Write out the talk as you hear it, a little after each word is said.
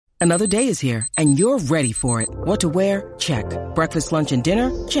Another day is here, and you're ready for it. What to wear? Check. Breakfast, lunch, and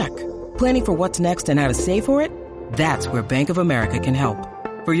dinner? Check. Planning for what's next and how to save for it? That's where Bank of America can help.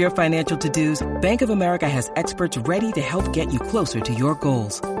 For your financial to-dos, Bank of America has experts ready to help get you closer to your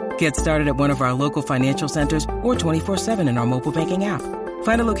goals. Get started at one of our local financial centers or 24/7 in our mobile banking app.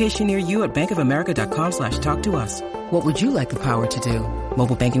 Find a location near you at bankofamerica.com/talktous. What would you like the power to do?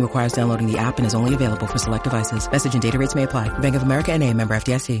 Mobile banking requires downloading the app and is only available for select devices. Message and data rates may apply. Bank of America N.A., member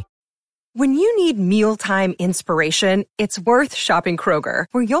FDIC. When you need mealtime inspiration, it's worth shopping Kroger,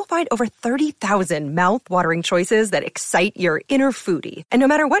 where you'll find over 30,000 mouth-watering choices that excite your inner foodie. And no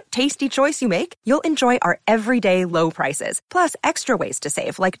matter what tasty choice you make, you'll enjoy our everyday low prices, plus extra ways to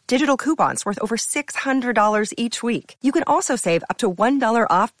save, like digital coupons worth over $600 each week. You can also save up to $1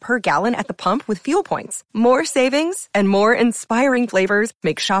 off per gallon at the pump with fuel points. More savings and more inspiring flavors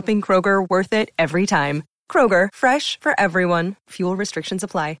make shopping Kroger worth it every time. Kroger, fresh for everyone. Fuel restrictions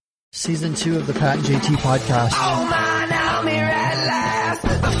apply. Season 2 of the Pat and JT podcast. Oh man, I'm here at last.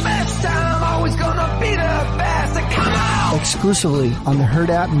 The best time, always gonna be the best. Come on! Exclusively on the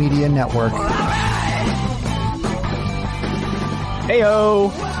Hurrdat Media Network.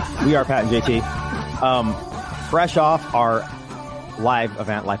 Heyo! We are Pat and JT. Fresh off our live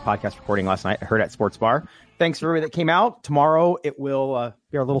podcast recording last night at Hurrdat Sports Bar. Thanks for everybody that came out. Tomorrow it will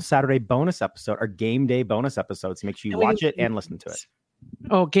be our little Saturday bonus episode, our game day bonus episode. So make sure you watch it and listen to it.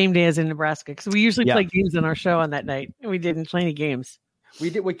 Oh, game day is in Nebraska because we usually play games on our show on that night, and we didn't play any games. We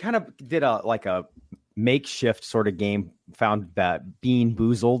kind of did a makeshift sort of game. Found that Bean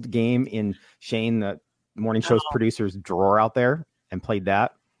Boozled game in Shane, the morning show's producer's drawer out there, and played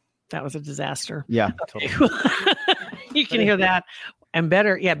that. That was a disaster. Yeah, totally. You can hear that. And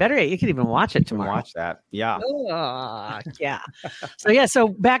better yet, you can even watch it tomorrow. Watch that. Yeah. Yeah. So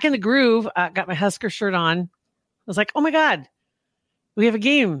back in the groove, got my Husker shirt on. I was like, oh my God, we have a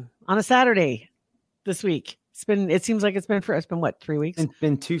game on a Saturday this week. It seems like it's been 3 weeks? It's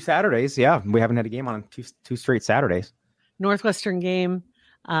been 2 Saturdays. Yeah. We haven't had a game on two straight Saturdays. Northwestern game.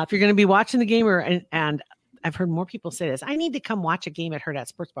 If you're going to be watching the game and I've heard more people say this, I need to come watch a game at Hurrdat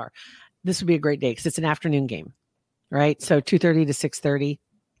Sports Bar. This would be a great day because it's an afternoon game. Right. So 2:30 to 6:30,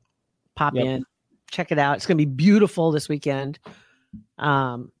 pop in, check it out. It's going to be beautiful this weekend. As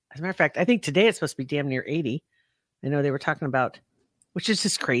a matter of fact, I think today it's supposed to be damn near 80. I know they were talking about, which is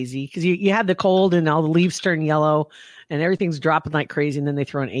just crazy because you had the cold and all the leaves turn yellow and everything's dropping like crazy. And then they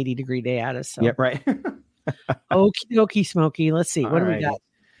throw an 80-degree day at us. So. Yep. Right. Okie dokie smoky. Let's see. What do we got?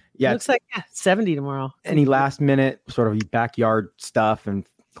 Yeah. It looks like 70 tomorrow. Any last minute sort of backyard stuff and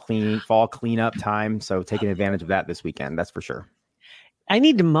fall cleanup time. So taking advantage of that this weekend, that's for sure. I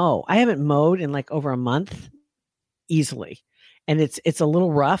need to mow. I haven't mowed in like over a month easily. And it's a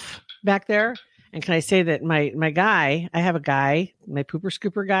little rough back there. And can I say that my guy, I have a guy, my pooper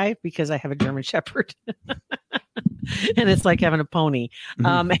scooper guy, because I have a German Shepherd and it's like having a pony.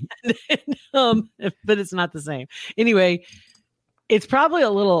 But it's not the same. Anyway, it's probably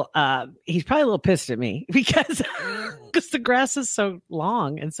he's probably a little pissed at me because the grass is so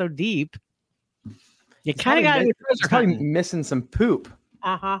long and so deep. You kind of got to. It's probably missing some poop.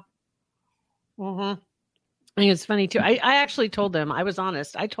 I think it's funny too. I actually told them, I was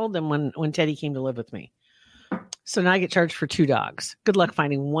honest. I told them when Teddy came to live with me. So now I get charged for 2 dogs. Good luck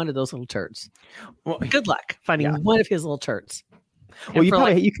finding one of those little turds. Well, good luck finding one of his little turds. Well, you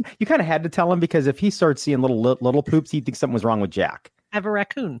kind of had to tell him because if he starts seeing little poops, he'd think something was wrong with Jack. I have a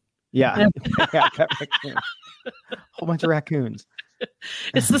raccoon. Yeah. Whole bunch of raccoons.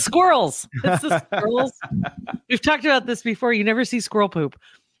 It's the squirrels. We've talked about this before. You never see squirrel poop.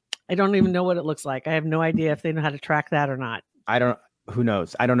 I don't even know what it looks like. I have no idea if they know how to track that or not. Who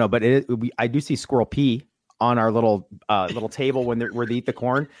knows? I don't know. But I do see squirrel pee on our little table where they eat the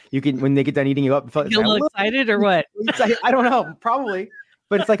corn. when they get done eating you up. You a little excited or what? I don't know. Probably.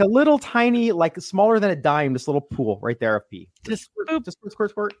 But it's like a little tiny, like smaller than a dime, this little pool right there of pee. Just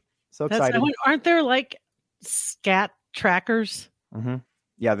squirt. So excited. Aren't there like scat trackers? Mm-hmm.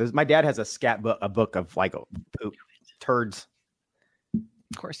 Yeah. My dad has a book of like poop turds.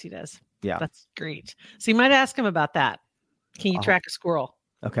 Of course he does. Yeah. That's great. So you might ask him about that. Can you track a squirrel?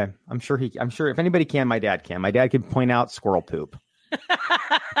 Okay. I'm sure if anybody can, my dad can. My dad can point out squirrel poop.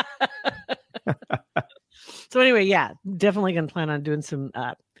 So anyway, definitely going to plan on doing some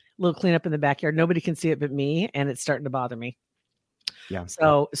little cleanup in the backyard. Nobody can see it but me, and it's starting to bother me. Yeah.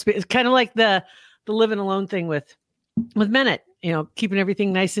 So it's kind of like the living alone thing with Bennett, keeping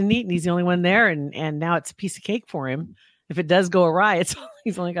everything nice and neat, and he's the only one there, and now it's a piece of cake for him. If it does go awry,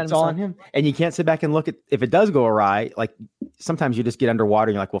 he's only got himself. It's all on him. And you can't sit back and look at if it does go awry. Like sometimes you just get underwater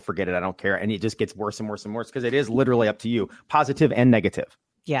and you're like, well, forget it. I don't care. And it just gets worse and worse and worse because it is literally up to you, positive and negative.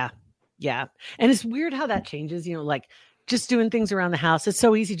 Yeah. Yeah. And it's weird how that changes, like just doing things around the house. It's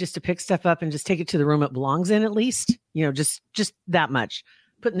so easy just to pick stuff up and just take it to the room it belongs in, at least, just that much.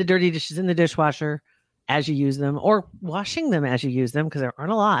 Putting the dirty dishes in the dishwasher as you use them, or washing them as you use them, because there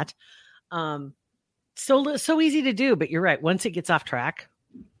aren't a lot. So easy to do, but you're right. Once it gets off track,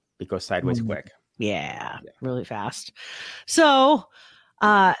 it goes sideways quick. Yeah, really fast. So,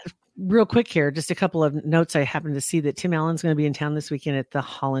 real quick here, just a couple of notes. I happen to see that Tim Allen's going to be in town this weekend at the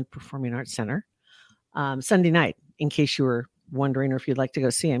Holland Performing Arts Center Sunday night, in case you were wondering, or if you'd like to go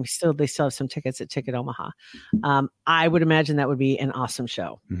see him. They still have some tickets at Ticket Omaha. I would imagine that would be an awesome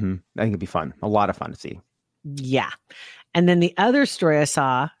show. Mm-hmm. I think it'd be fun. A lot of fun to see. Yeah. And then the other story I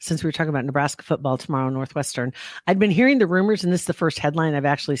saw, since we were talking about Nebraska football tomorrow, Northwestern, I'd been hearing the rumors, and this is the first headline I've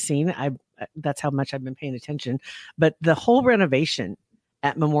actually seen. That's how much I've been paying attention. But the whole renovation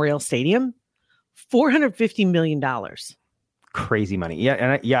at Memorial Stadium, $450 million. Crazy money. Yeah.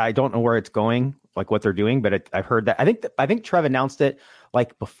 And I don't know where it's going, like what they're doing, but I've heard that. I think Trev announced it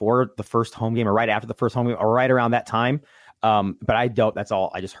like before the first home game, or right after the first home game, or right around that time. But I don't, that's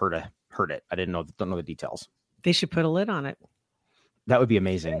all. I just heard it. I don't know the details. They should put a lid on it. That would be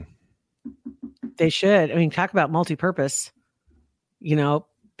amazing. They should. I mean, talk about multi-purpose,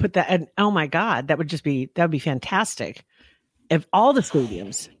 put that, and oh my God, that would be fantastic. If all the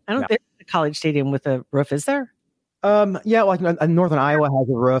stadiums, I don't think there's a college stadium with a roof, is there? Yeah, like Northern Iowa has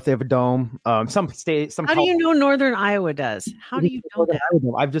a roof. They have a dome. How do you know Northern Iowa does? How do you know that?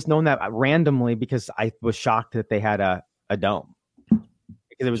 I've just known that randomly because I was shocked that they had a dome.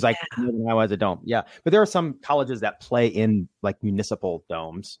 Because it was like Northern Iowa has a dome. Yeah, but there are some colleges that play in like municipal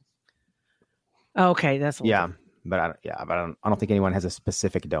domes. Okay, that's different. But I don't think anyone has a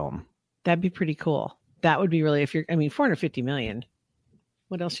specific dome. That'd be pretty cool. That would be really, $450 million.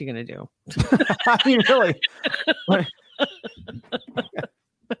 What else are you going to do? I mean, really.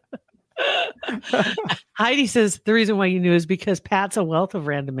 Heidi says the reason why you knew is because Pat's a wealth of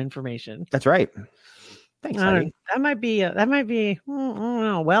random information. That's right. Thanks, Heidi. That might be I don't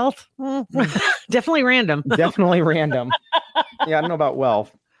know, wealth. Definitely random. Definitely random. Yeah, I don't know about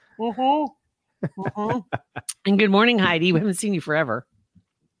wealth. And good morning, Heidi. We haven't seen you forever.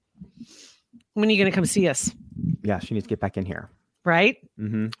 When are you going to come see us? Yeah, she needs to get back in here. Right?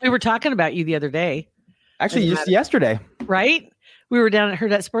 Mm-hmm. We were talking about you the other day. Actually, just yesterday. Right? We were down at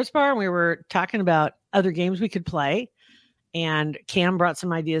Hurrdat Sports Bar, and we were talking about other games we could play. And Cam brought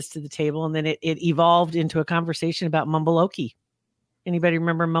some ideas to the table, and then it evolved into a conversation about Mumbleoki. Anybody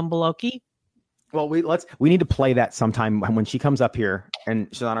remember Mumbleoki? Well, we need to play that sometime when she comes up here and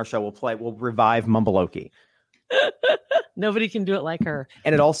she's on our show. We'll revive Mumbleoki. Nobody can do it like her.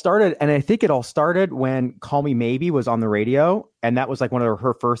 And I think it all started when Call Me Maybe was on the radio, and that was like one of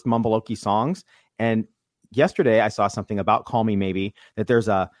her first Mumbleoki songs. And yesterday I saw something about Call Me Maybe, that there's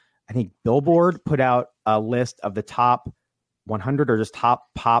I think Billboard put out a list of the top 100 or just top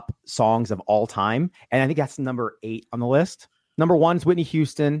pop songs of all time. And I think that's number 8 on the list. Number 1 is Whitney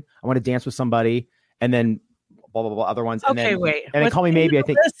Houston, I Want to Dance with Somebody, and then blah, blah, blah, other ones. And okay, wait. And then Call Me Maybe,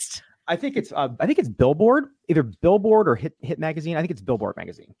 I think it's Billboard, either Billboard or Hit Magazine. I think it's Billboard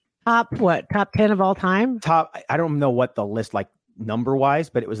magazine. Top 10 of all time? I don't know what the list like number wise,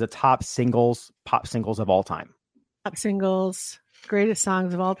 but it was the top pop singles of all time. Top singles, greatest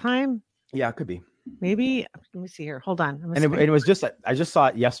songs of all time? Yeah, it could be. Maybe. Let me see here. Hold on. And it was just, I just saw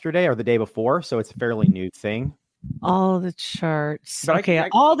it yesterday or the day before, so it's a fairly new thing. All the charts. But okay,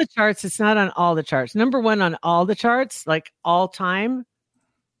 all the charts. It's not on all the charts. Number 1 on all the charts, like all time,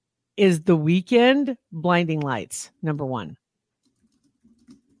 is The Weeknd, Blinding Lights, number 1.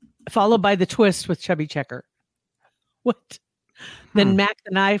 Followed by The Twist with Chubby Checker. What? Then Mac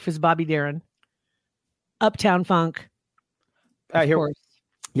the Knife is Bobby Darin. Uptown Funk. Here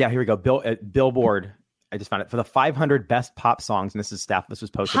we go. Billboard. I just found it for the 500 best pop songs, and this was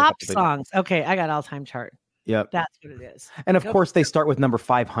posted. Pop songs. Okay, I got all-time chart. Yep. That's what it is. And of course, they start with number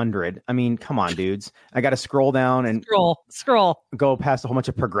 500. I mean, come on, dudes. I got to scroll down and scroll. Go past a whole bunch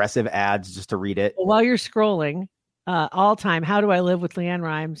of progressive ads just to read it. Well, while you're scrolling, all time, How Do I Live with Leanne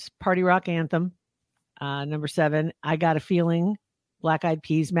Rimes, Party Rock Anthem, number 7, I Got a Feeling, Black Eyed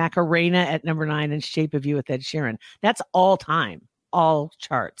Peas, Macarena at number 9, and Shape of You with Ed Sheeran. That's all time, all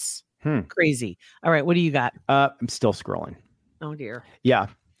charts. Crazy. All right, what do you got? I'm still scrolling. Oh dear. Yeah,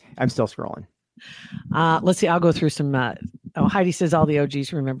 I'm still scrolling. Let's see. I'll go through some. Heidi says all the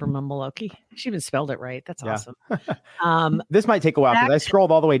OGs remember Mumbleoki. She even spelled it right. That's awesome. This might take a while because I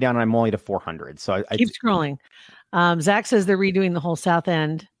scrolled all the way down and I'm only to 400. So I keep scrolling. Zach says they're redoing the whole south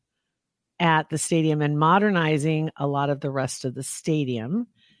end at the stadium and modernizing a lot of the rest of the stadium.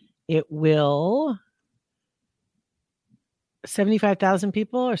 It will 75,000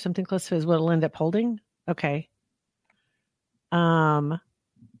 people or something close to is what it'll end up holding. Okay. USD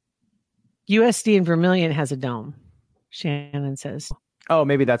in Vermilion has a dome. Shannon says. Oh,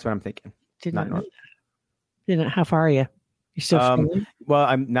 maybe that's what I'm thinking. Did Not not know that. How far are you? You're still scrolling? Well,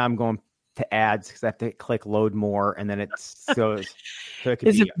 I'm going to ads because I have to click load more, and then it goes. So it could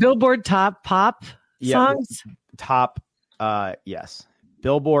Is it Billboard top pop songs? Top, yes.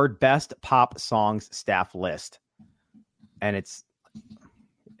 Billboard best pop songs staff list. And it's,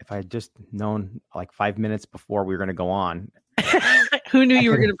 if I had just known like 5 minutes before we were going to go on. Who knew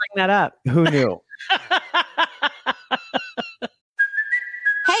you were going to bring that up? Who knew?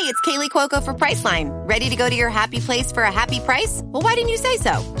 Hey, it's Kaylee Cuoco for Priceline. Ready to go to your happy place for a happy price? Well, why didn't you say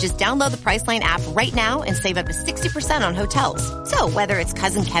so? Just download the Priceline app right now and save up to 60% on hotels. So whether it's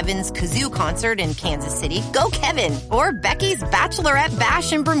Cousin Kevin's Kazoo concert in Kansas City, go Kevin, or Becky's Bachelorette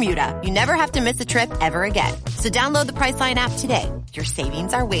Bash in Bermuda, you never have to miss a trip ever again. So download the Priceline app today. Your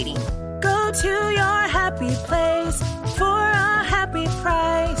savings are waiting. Go to your happy place for a happy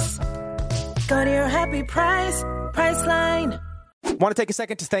price. Go to your happy price, Priceline. Want to take a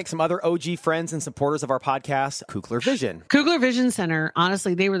second to thank some other OG friends and supporters of our podcast, Kugler Vision. Kugler Vision Center,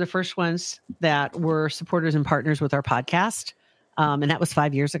 honestly, they were the first ones that were supporters and partners with our podcast. And that was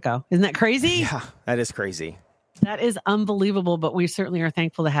 5 years ago. Isn't that crazy? Yeah, that is crazy. That is unbelievable, but we certainly are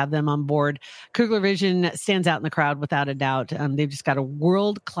thankful to have them on board. Kugler Vision stands out in the crowd without a doubt. They've just got a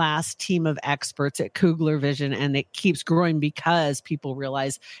world-class team of experts at Kugler Vision, and it keeps growing because people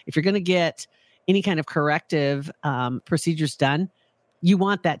realize if you're going to get any kind of corrective procedures done, you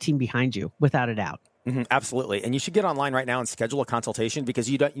want that team behind you without a doubt. Mm-hmm, absolutely. And you should get online right now and schedule a consultation because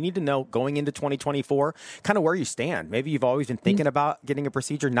you need to know going into 2024 kind of where you stand. Maybe you've always been thinking about getting a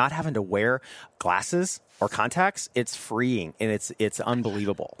procedure, not having to wear glasses or contacts. It's freeing and it's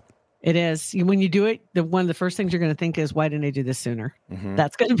unbelievable. It is. When you do it, one of the first things you're going to think is, why didn't I do this sooner? Mm-hmm.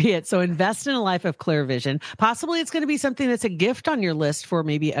 That's going to be it. So invest in a life of clear vision. Possibly it's going to be something that's a gift on your list for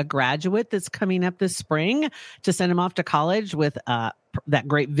maybe a graduate that's coming up this spring to send them off to college with that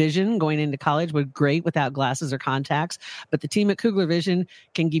great vision going into college with great without glasses or contacts. But the team at Kugler Vision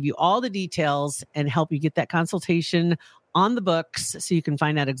can give you all the details and help you get that consultation on the books so you can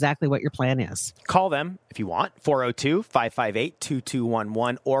find out exactly what your plan is. Call them if you want,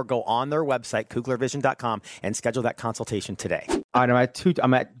 402-558-2211, or go on their website, kuglervision.com, and schedule that consultation today. I'm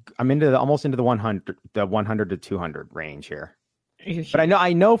almost into the 100 to 200 range here. But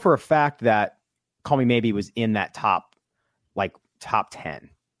I know for a fact that Call Me Maybe was in that top 10,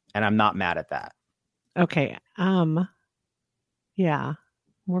 and I'm not mad at that. Okay. Yeah.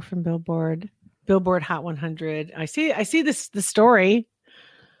 More from Billboard Hot 100. I see the story.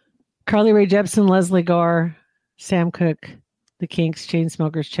 Carly Rae Jepsen, Leslie Gore, Sam Cooke, The Kinks,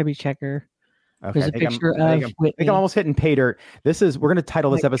 Chainsmokers, Chubby Checker. Okay, There's a picture of I think I'm almost hitting pay dirt. We're going to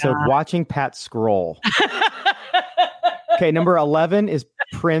title this episode Watching Pat Scroll. Okay, number 11 is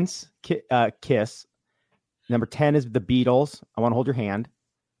Prince, Kiss. Number 10 is The Beatles, I Want to Hold Your Hand.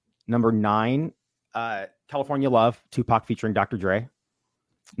 Number 9, California Love, Tupac featuring Dr. Dre.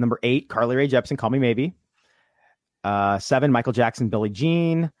 Number 8, Carly Rae Jepsen, Call Me Maybe. 7, Michael Jackson, Billie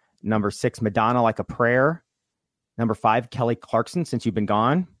Jean. Number 6, Madonna, Like a Prayer. Number 5, Kelly Clarkson, Since You've Been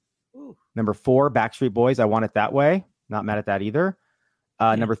Gone. Ooh. Number 4, Backstreet Boys, I Want It That Way. Not mad at that either.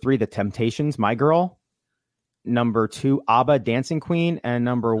 Number 3, The Temptations, My Girl. Number 2, ABBA, Dancing Queen. And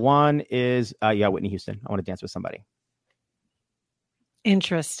number 1 is, Whitney Houston, I Want to Dance with Somebody.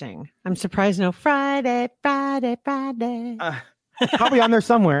 Interesting. I'm surprised no Friday. Probably on there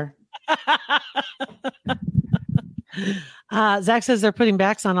somewhere. Zach says they're putting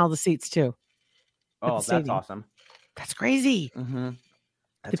backs on all the seats too. Oh, that's awesome. That's crazy. Mm-hmm.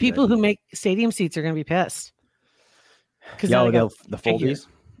 The people who make stadium seats are going to be pissed. Because the foldies.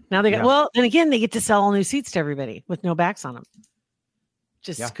 Now they got then again they get to sell all new seats to everybody with no backs on them.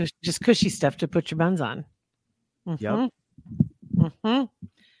 Just cushy stuff to put your buns on. Mm-hmm. Yep. Mm-hmm.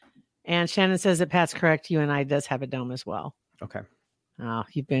 And Shannon says that Pat's correct. UNI does have a dome as well. Okay. Oh,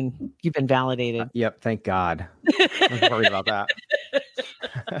 you've been validated. Yep. Thank God. I was worried about that.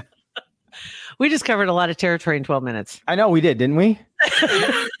 We just covered a lot of territory in 12 minutes. I know we did, didn't we?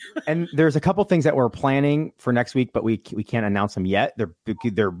 And there's a couple things that we're planning for next week, but we can't announce them yet. They're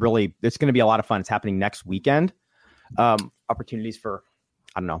really, it's going to be a lot of fun. It's happening next weekend. Opportunities for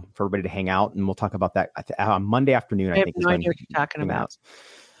everybody to hang out, and we'll talk about that on Monday afternoon. I think no idea what you're talking about.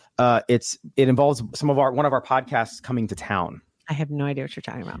 It involves one of our podcasts coming to town. I have no idea what you're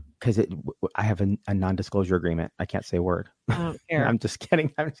talking about. Because I have a non-disclosure agreement. I can't say a word. I don't care. I'm just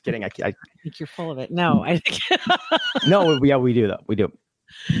kidding. I think you're full of it. No, I think. No, we do though. We do.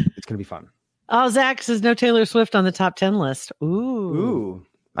 It's going to be fun. Oh, Zach says no Taylor Swift on the top 10 list. Ooh.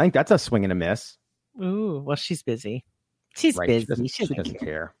 I think that's a swing and a miss. Ooh. Well, she's busy. She's Right. busy. She doesn't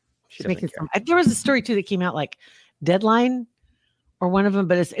care. She doesn't care. There was a story too that came out like Deadline or one of them,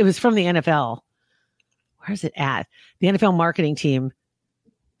 but it was from the NFL. Where's it at? The NFL marketing team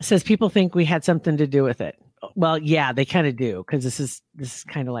says people think we had something to do with it. Well, yeah, they kind of do, because this is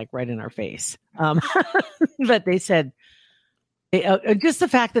kind of like right in our face. But they said just the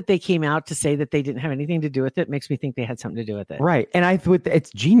fact that they came out to say that they didn't have anything to do with it makes me think they had something to do with it. Right. And I thought it's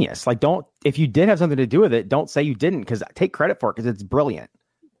genius. Like, if you did have something to do with it, don't say you didn't, because take credit for it, because it's brilliant.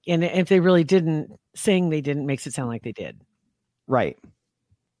 And if they really didn't, saying they didn't makes it sound like they did. Right.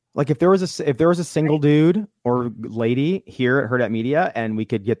 Like if there was a single dude or lady here at Herd at Media, and we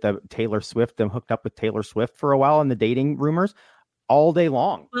could get them hooked up with Taylor Swift for a while in the dating rumors all day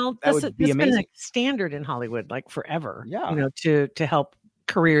long. Well, that would be amazing. Been like standard in Hollywood, like forever. Yeah. To help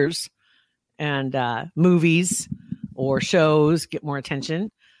careers and movies or shows get more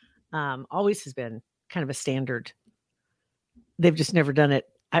attention. Always has been kind of a standard. They've just never done it.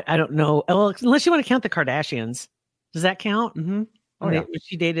 I don't know. Well, unless you want to count the Kardashians. Does that count? Mm-hmm.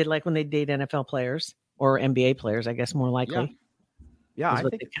 She dated, like when they date NFL players or NBA players, I guess more likely. Yeah, I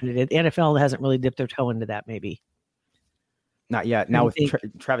think they kind of did. The NFL hasn't really dipped their toe into that, maybe. Not yet. Now with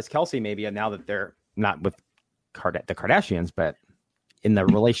Travis Kelce, maybe, and now that they're not with the Kardashians, but in the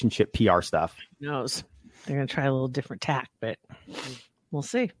relationship PR stuff. Who knows? They're going to try a little different tack, but we'll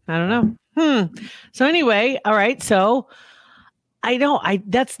see. I don't know. So anyway, all right. So I know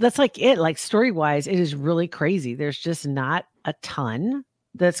that's like it. Like story wise, it is really crazy. There's just not a ton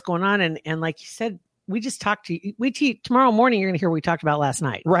that's going on, and like you said, we just talked to you. Tomorrow morning, you're going to hear what we talked about last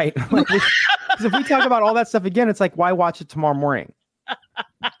night, right? Because if we talk about all that stuff again, it's like, why watch it tomorrow morning?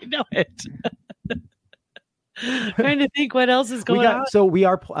 I know it. Trying to think what else is going on. So we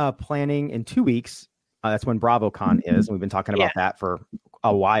are planning in 2 weeks. That's when BravoCon is. And we've been talking about that for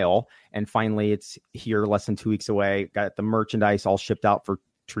a while. And finally, it's here less than 2 weeks away. Got the merchandise all shipped out for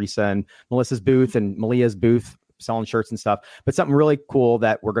Teresa and Melissa's booth and Malia's booth, selling shirts and stuff. But something really cool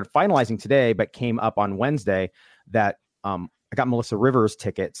that we're finalizing today, but came up on Wednesday, that I got Melissa Rivers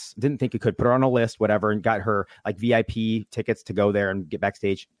tickets. Didn't think you could put her on a list, whatever, and got her like VIP tickets to go there and get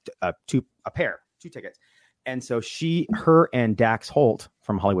backstage. Two tickets. And so her and Dax Holt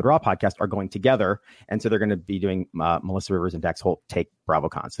from Hollywood Raw podcast are going together. And so they're going to be doing Melissa Rivers and Dax Holt take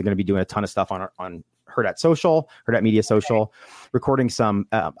BravoCon. So they're going to be doing a ton of stuff on Herd at Social, Herd at Media Social, recording some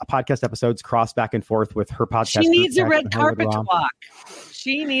podcast episodes, cross back and forth with her podcast. She needs a red carpet to walk.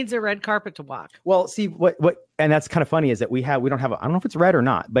 She needs a red carpet to walk. Well, see what, and that's kind of funny is that we don't have, I don't know if it's red or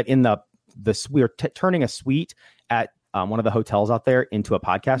not, but in we're turning a suite at one of the hotels out there into a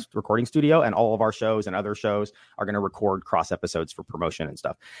podcast recording studio, and all of our shows and other shows are going to record cross episodes for promotion and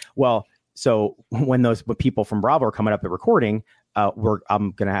stuff. Well, so when people from Bravo are coming up at recording,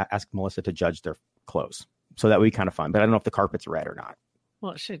 I'm going to ask Melissa to judge their clothes, so that would be kind of fun. But I don't know if the carpet's red or not.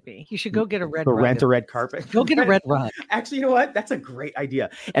 Well, it should be. You should go get a red rug. Rent a red carpet. Go get a red rug. Actually, you know what? That's a great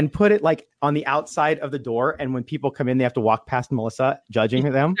idea. And put it like on the outside of the door. And when people come in, they have to walk past Melissa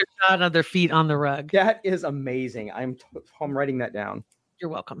judging them. They're not on their feet on the rug. That is amazing. I'm writing that down.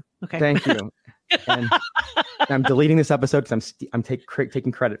 You're welcome. Okay. Thank you. And I'm deleting this episode because I'm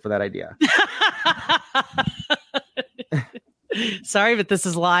taking credit for that idea. Sorry, but this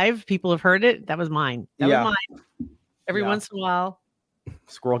is live. People have heard it. That was mine. That was mine. Every once in a while.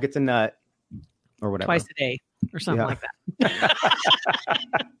 Squirrel gets a nut or whatever. Twice a day or something like that.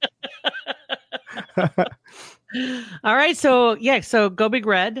 All right. So Go Big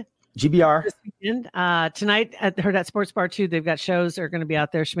Red. GBR. This weekend. Tonight at the Herd at Sports Bar 2, they've got shows that are going to be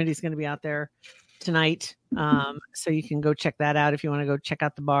out there. Schmitty's going to be out there tonight. So you can go check that out if you want to go check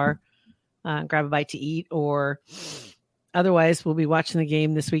out the bar, grab a bite to eat, or otherwise we'll be watching the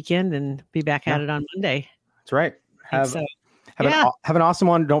game this weekend and be back at it on Monday. That's right. Have an awesome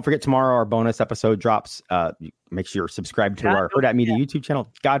one. Don't forget, tomorrow our bonus episode drops. Make sure you're subscribed to our Herd at Media YouTube channel.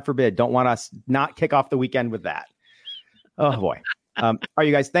 God forbid, don't want us not kick off the weekend with that. Oh boy. All right,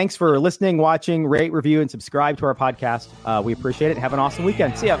 you guys, thanks for listening, watching, rate, review, and subscribe to our podcast. We appreciate it. Have an awesome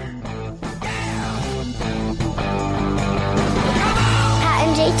weekend. See ya. Pat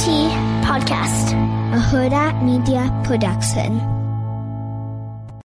and JT Podcast, a Herd at Media production.